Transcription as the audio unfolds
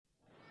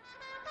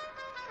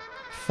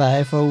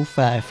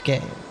505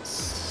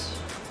 Games.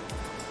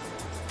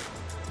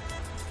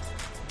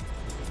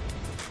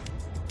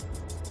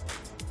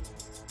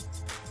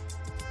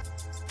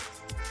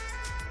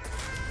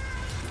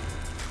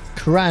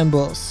 Crime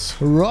Boss,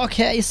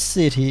 Rockay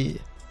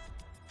City.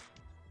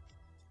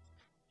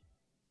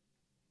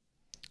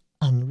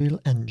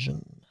 Unreal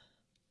Engine.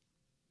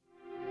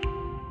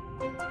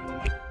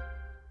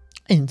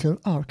 Intel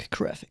Arc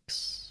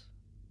Graphics.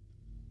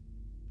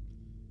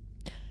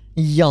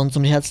 Ja, und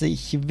somit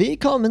herzlich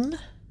willkommen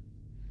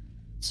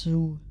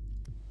zu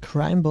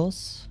Crime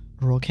Boss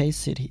Rockay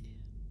City.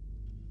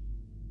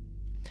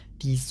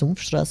 Die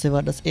Sumpfstraße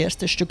war das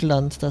erste Stück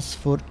Land, das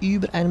vor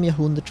über einem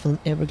Jahrhundert von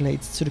den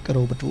Everglades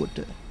zurückerobert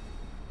wurde.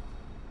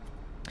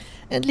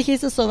 Endlich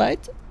ist es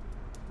soweit.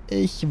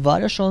 Ich war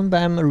ja schon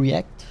beim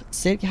React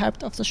sehr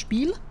gehypt auf das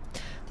Spiel,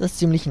 das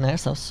ziemlich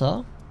nice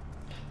aussah.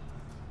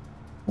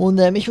 Und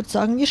ich würde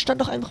sagen, wir starten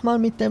doch einfach mal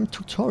mit dem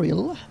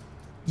Tutorial.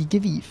 Die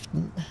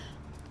Gewieften.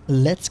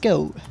 Let's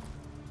go!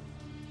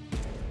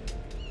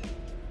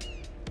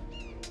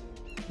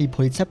 Die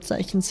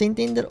Polizeiabzeichen sind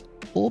in der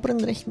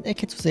oberen rechten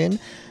Ecke zu sehen.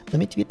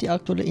 Damit wird die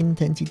aktuelle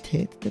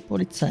Intensität der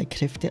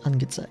Polizeikräfte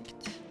angezeigt.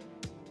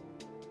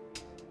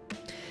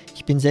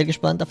 Ich bin sehr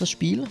gespannt auf das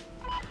Spiel.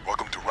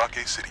 Welcome to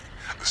Rockay City,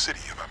 the city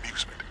of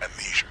amusement and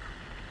leisure.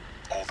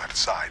 All that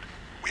aside,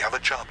 we have a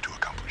job to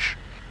accomplish.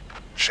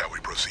 Shall we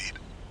proceed?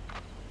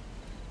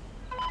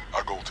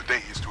 Our goal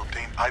today is to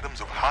obtain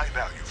items of high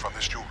value from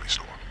this jewelry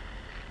store.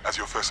 As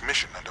your first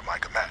mission under my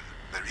command,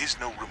 there is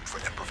no room for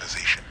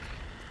improvisation.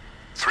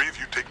 3 of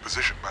you take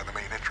position by the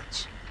main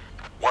entrance.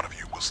 1 of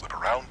you will slip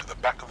around to the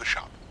back of the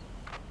shop.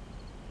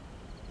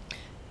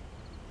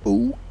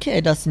 Okay,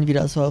 das sind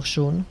wir also auch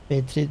schon.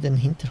 Betrete den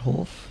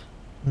Hinterhof.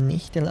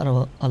 Nicht den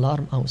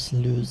Alarm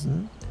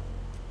auslösen.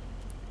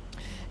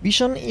 Wie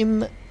schon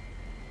im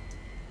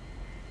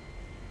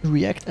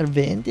React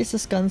erwähnt, ist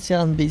das Ganze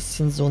ja ein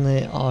bisschen so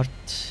eine Art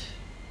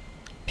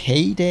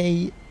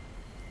Payday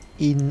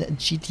in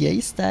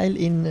GTA-Style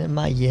in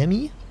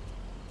Miami.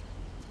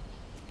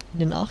 In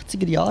den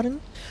 80er Jahren.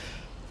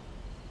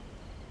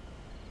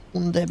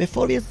 Und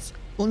bevor wir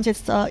uns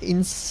jetzt da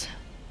ins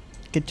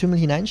Getümmel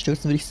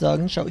hineinstürzen, würde ich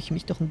sagen, schaue ich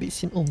mich doch ein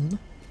bisschen um.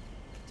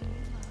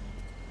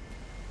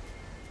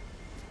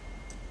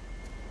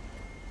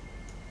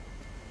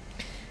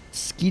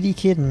 Skiddy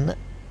Kidden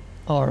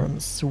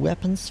Arms,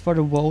 Weapons for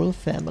the Whole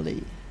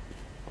Family.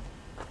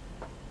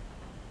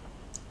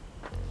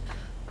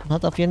 Man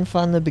hat auf jeden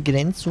Fall eine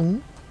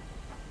Begrenzung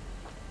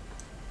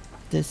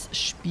des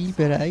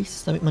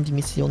Spielbereichs, damit man die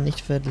Mission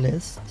nicht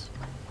verlässt.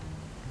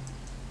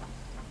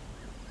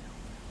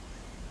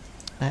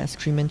 Ice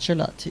Cream and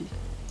Gelati.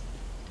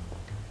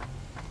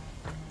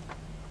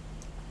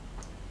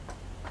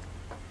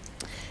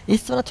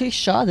 Ist zwar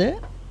natürlich schade,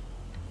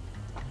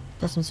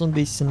 dass man so ein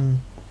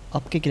bisschen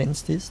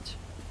abgegrenzt ist.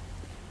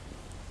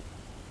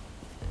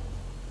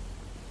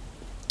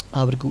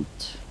 Aber gut.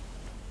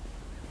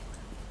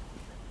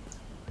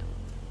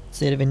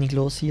 Sehr wenig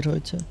los hier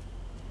heute.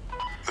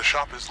 The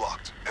shop is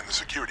locked and the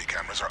security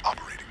cameras are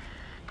operating.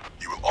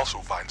 You will also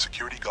find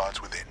security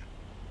guards within.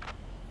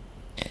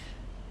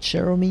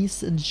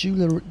 Jeremy's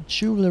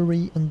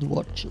Jewelry and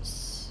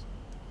Watches.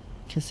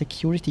 Okay,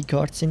 Security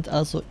Guards sind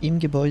also im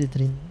Gebäude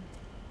drin.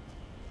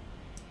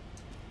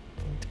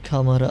 Und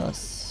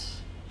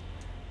Kameras.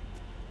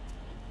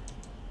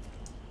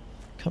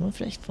 Kann man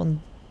vielleicht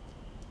von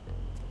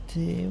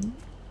dem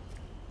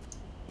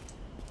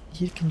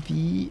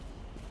irgendwie...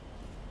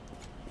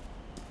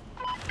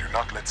 Do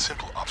not let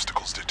simple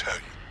obstacles deter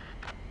you.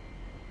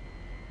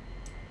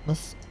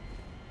 Was?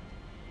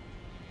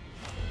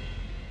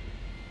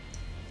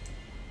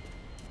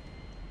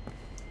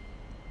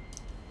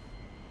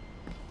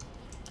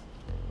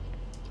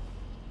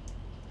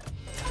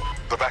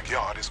 The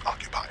backyard is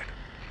occupied.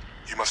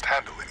 You must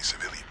handle any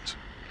civilians.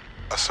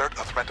 Assert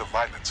a threat of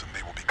violence and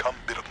they will become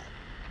biddable.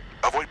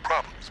 Avoid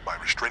problems by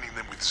restraining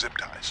them with zip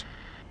ties.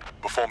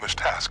 Perform this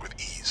task with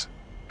ease.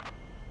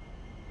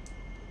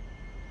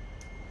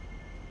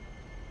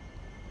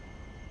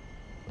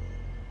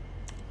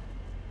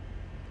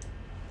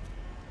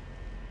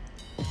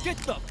 Get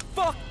the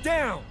fuck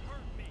down!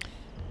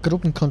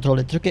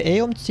 Gruppenkontrolle. Drücke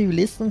E, um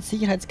Zivilisten und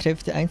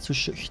Sicherheitskräfte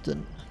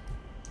einzuschüchtern.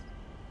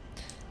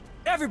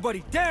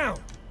 Everybody down!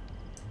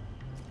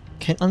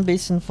 Kennt man ein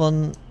bisschen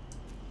von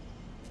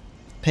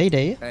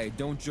Payday. Hey,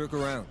 don't jerk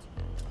around.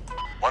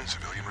 1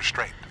 civilian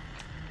restrained.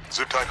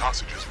 Zip-tied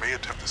hostages may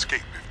attempt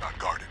escape if not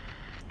guarded.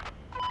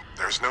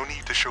 There is no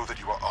need to show that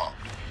you are armed.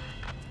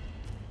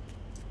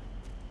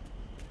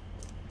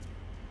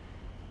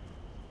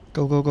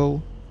 Go, go,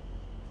 go.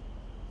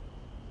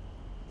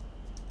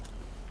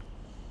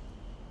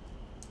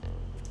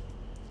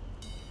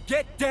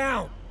 Get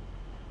down!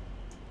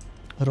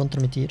 Runter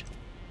mit dir.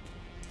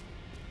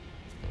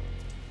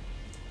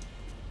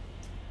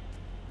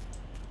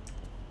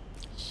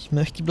 Ich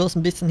möchte bloß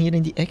ein bisschen hier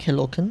in die Ecke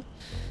locken,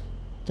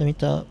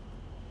 damit da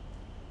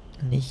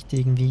nicht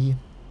irgendwie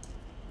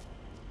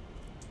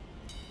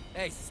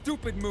Hey,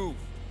 stupid move!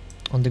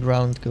 on the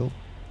ground go.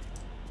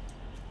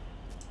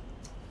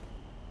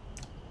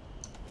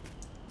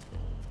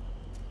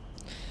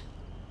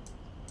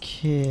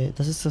 Okay,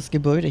 das ist das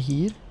Gebäude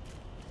hier.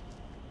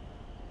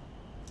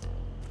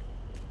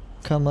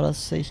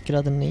 Kameras sehe ich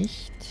gerade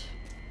nicht.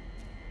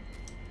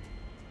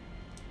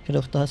 Okay,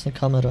 doch, da ist eine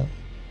Kamera.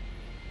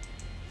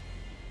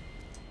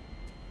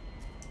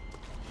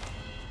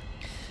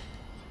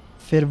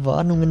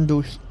 Verwarnungen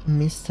durch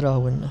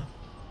Misstrauen.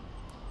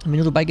 Wenn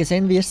du dabei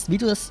gesehen wirst, wie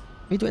du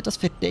etwas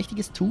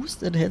Verdächtiges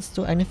tust, erhältst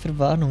du eine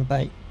Verwarnung.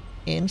 Bei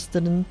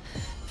ernsteren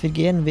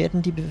Vergehen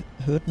werden die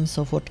Behörden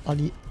sofort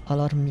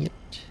alarmiert.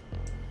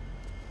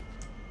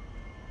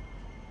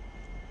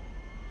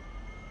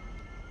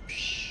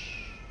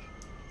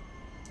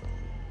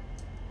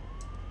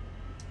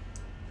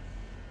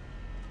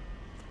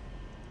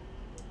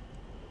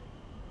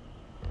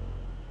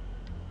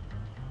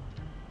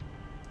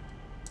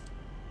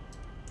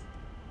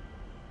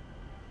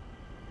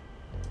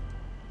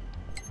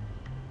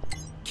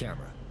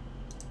 Camera.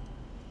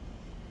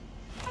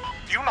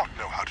 Do you not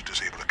know how to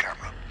disable a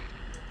camera?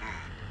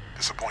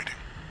 Disappointing.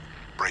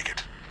 Break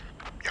it.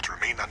 You have to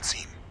remain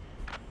unseen.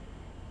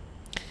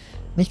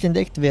 Nicht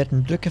entdeckt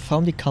werden. Drücke V,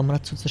 um die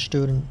Kamera zu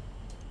zerstören.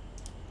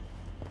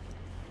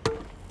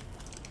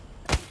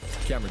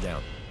 Camera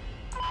down.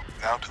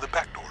 Now to the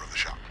back door of the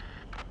shop.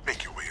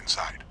 Make your way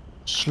inside.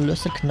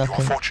 Schlösser You are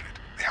knacken. fortunate.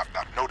 They have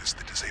not noticed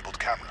the disabled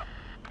camera.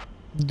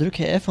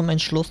 Drücke F, um ein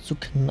Schloss zu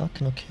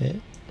knacken. Okay.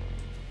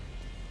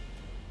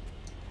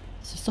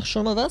 Das ist doch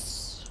schon mal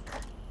was.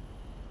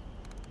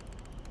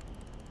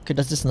 Okay,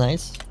 das ist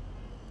nice.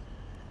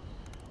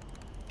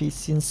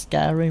 Bisschen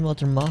Skyrim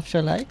oder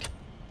Mafia-like.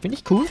 Finde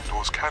ich cool.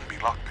 Doors can be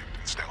lockpicked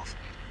in stealth.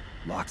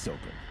 Lock's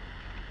open.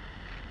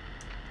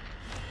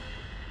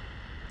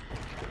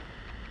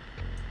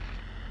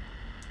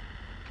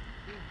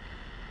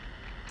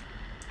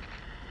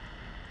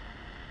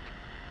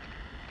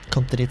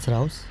 Kommt er jetzt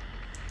raus?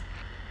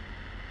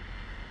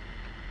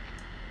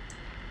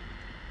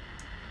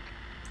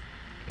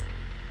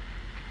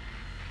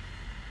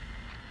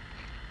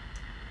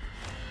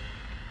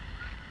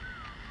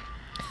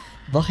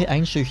 Wache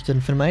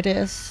einschüchtern. Vermeide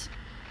es,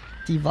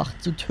 die Wachen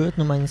zu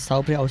töten, um eine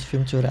saubere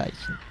Ausführung zu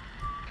erreichen.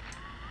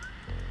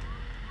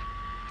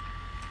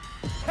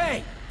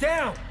 Hey,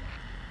 down!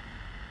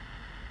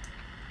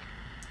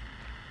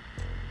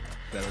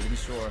 Better to be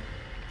sure.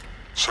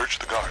 Search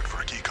the guard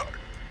for a keycard.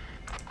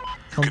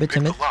 You Komm can bitte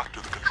pick mit. the lock to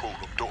the control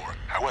room door.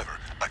 However,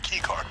 a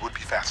keycard would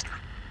be faster.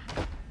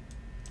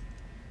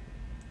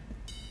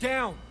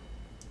 Down!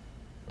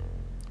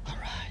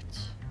 Alright.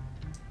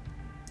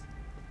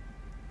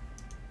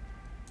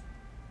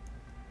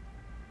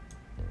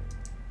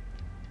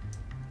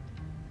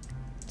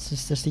 Das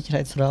ist der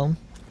Sicherheitsraum.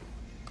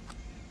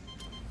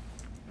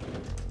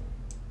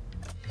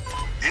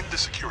 In the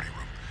security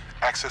room,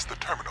 access the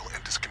terminal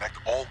and disconnect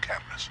all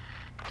cameras.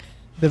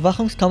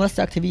 Überwachungskameras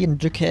deaktivieren.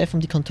 Drücke F, um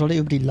die Kontrolle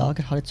über die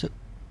Lagerhalle zu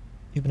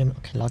übernehmen.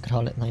 Okay,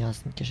 Lagerhalle. Naja,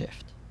 ist ein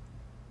Geschäft.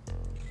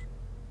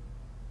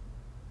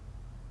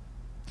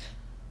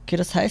 Okay,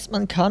 das heißt,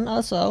 man kann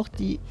also auch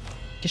die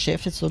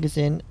Geschäfte so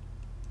gesehen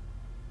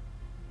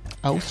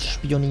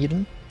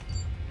ausspionieren.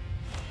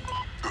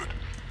 Good.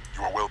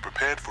 You are well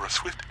prepared for a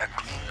swift and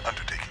clean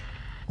undertaking.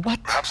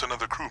 What? Perhaps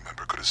another crew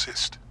member could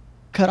assist.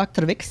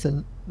 Charakter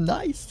wechseln.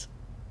 Nice.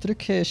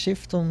 Drücke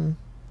Shift, um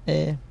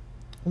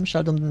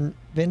umschalten, um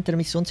während der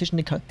Mission zwischen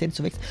den Charakteren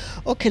zu wechseln.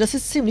 Okay, das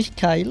ist ziemlich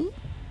geil.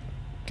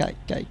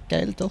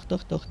 Geil. Doch.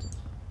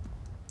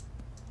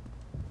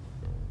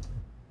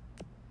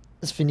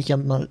 Das finde ich ja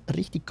mal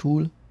richtig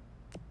cool.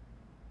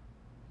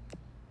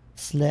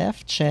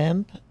 Slav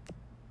Champ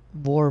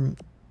Worm.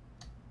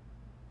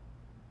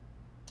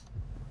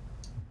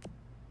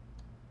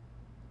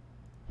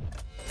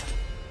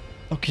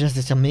 Okay, das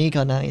ist ja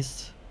mega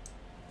nice.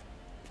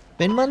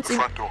 Wenn man es The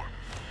front door.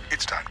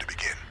 It's time to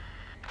begin.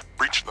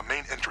 Breach the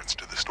main entrance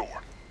to the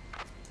store.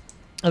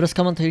 aber das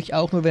kann man natürlich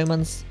auch nur, wenn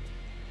man es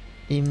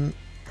im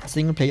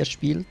Singleplayer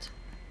spielt.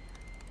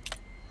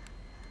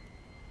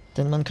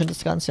 Denn man könnte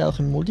das Ganze auch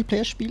im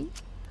Multiplayer spielen.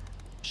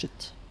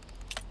 Shit.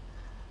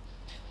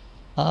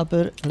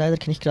 Aber leider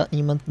kenne ich gerade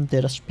niemanden,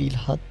 der das Spiel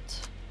hat.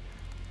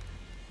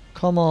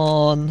 Come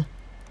on.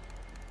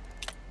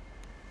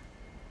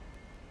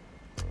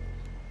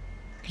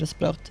 Das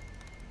braucht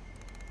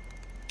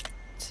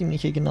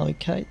ziemliche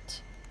Genauigkeit.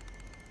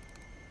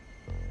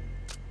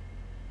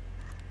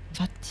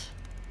 Was?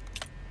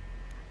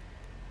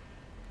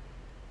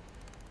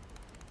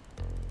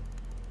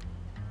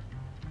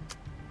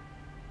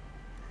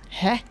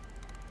 Hä?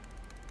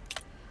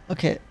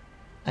 Okay,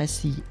 I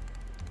see.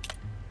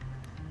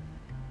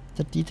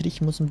 Der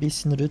Dietrich muss ein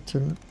bisschen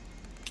rütteln.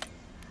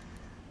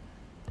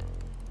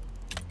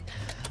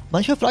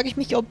 Manchmal frage ich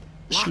mich, ob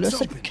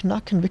Schlösser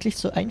knacken wirklich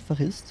so einfach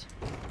ist.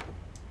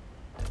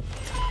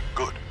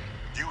 Good.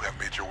 You have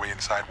made your way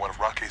inside one of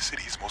Rockay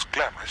City's most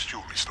glamorous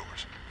jewelry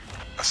stores.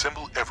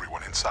 Assemble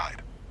everyone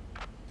inside.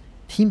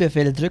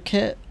 Teambefehle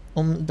drücke,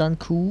 um dann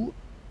Q,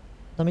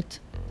 damit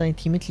deine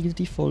Teammitglieder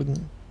dir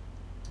folgen.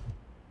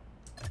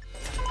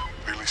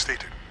 Clearly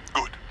stated.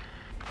 Good.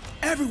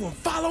 Everyone,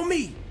 follow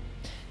me!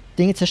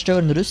 Dinge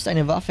zerstören, rüste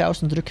eine Waffe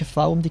aus und drücke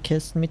V, um die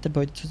Kästen mit der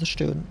Beute zu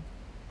zerstören.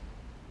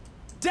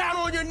 Down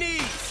on your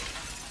knees!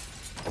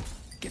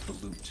 Get the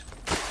loot.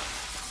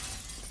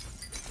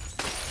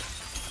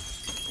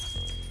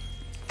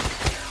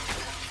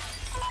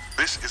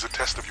 This is a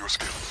test of your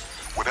skills.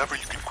 Whatever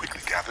you can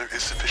quickly gather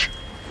is sufficient.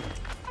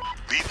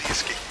 Lead the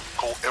escape.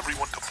 Call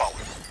everyone to follow.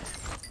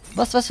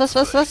 Was? Was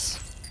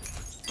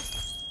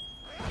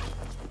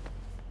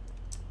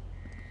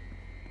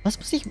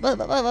muss ich...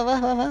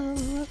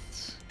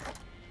 Was?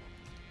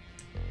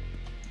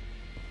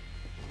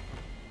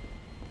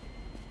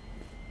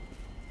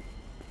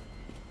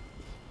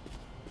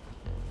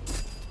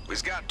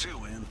 We've got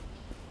two in.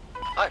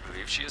 I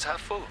believe she is half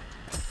full.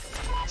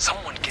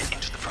 Someone get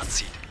into the front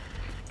seat.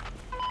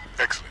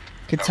 Excellent.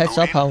 Gibt's Now halt go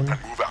zu in abhauen.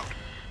 and move out.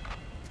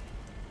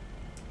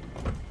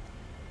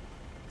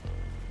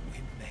 We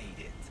made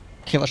it.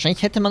 Okay,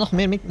 wahrscheinlich hätte man noch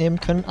mehr mitnehmen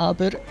können,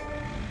 aber...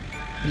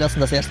 Wir lassen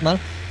das erstmal.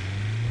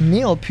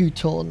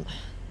 Neopython.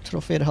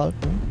 Trophäe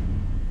erhalten.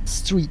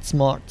 Street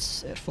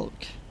Smarts. Erfolg.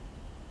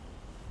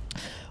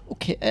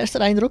 Okay,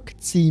 erster Eindruck.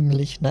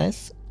 Ziemlich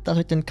nice. Das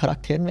mit den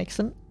Charakteren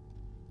wechseln.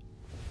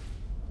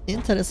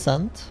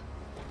 Interessant.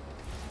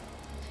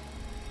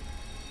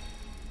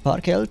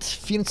 Bargeld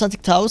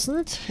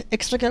 24.000.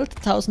 Extrageld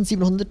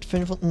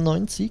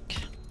 1.795.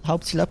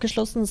 Hauptziel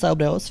abgeschlossen.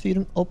 Saubere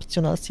Ausführung.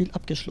 Optionalziel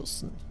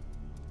abgeschlossen.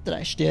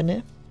 3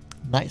 Sterne.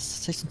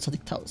 Nice.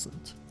 26.000.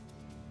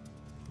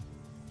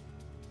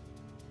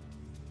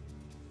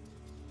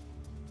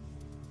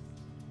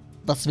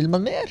 Was will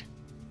man mehr?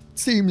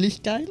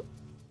 Ziemlich geil.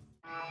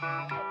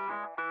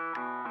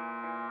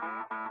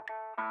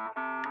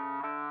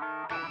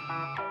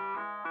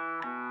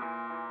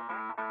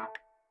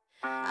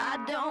 I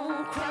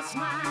don't cross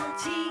my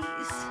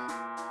T's.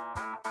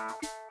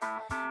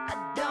 I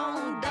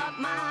don't dot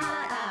my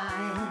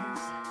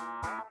I's.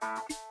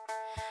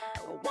 I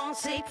won't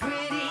say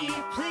pretty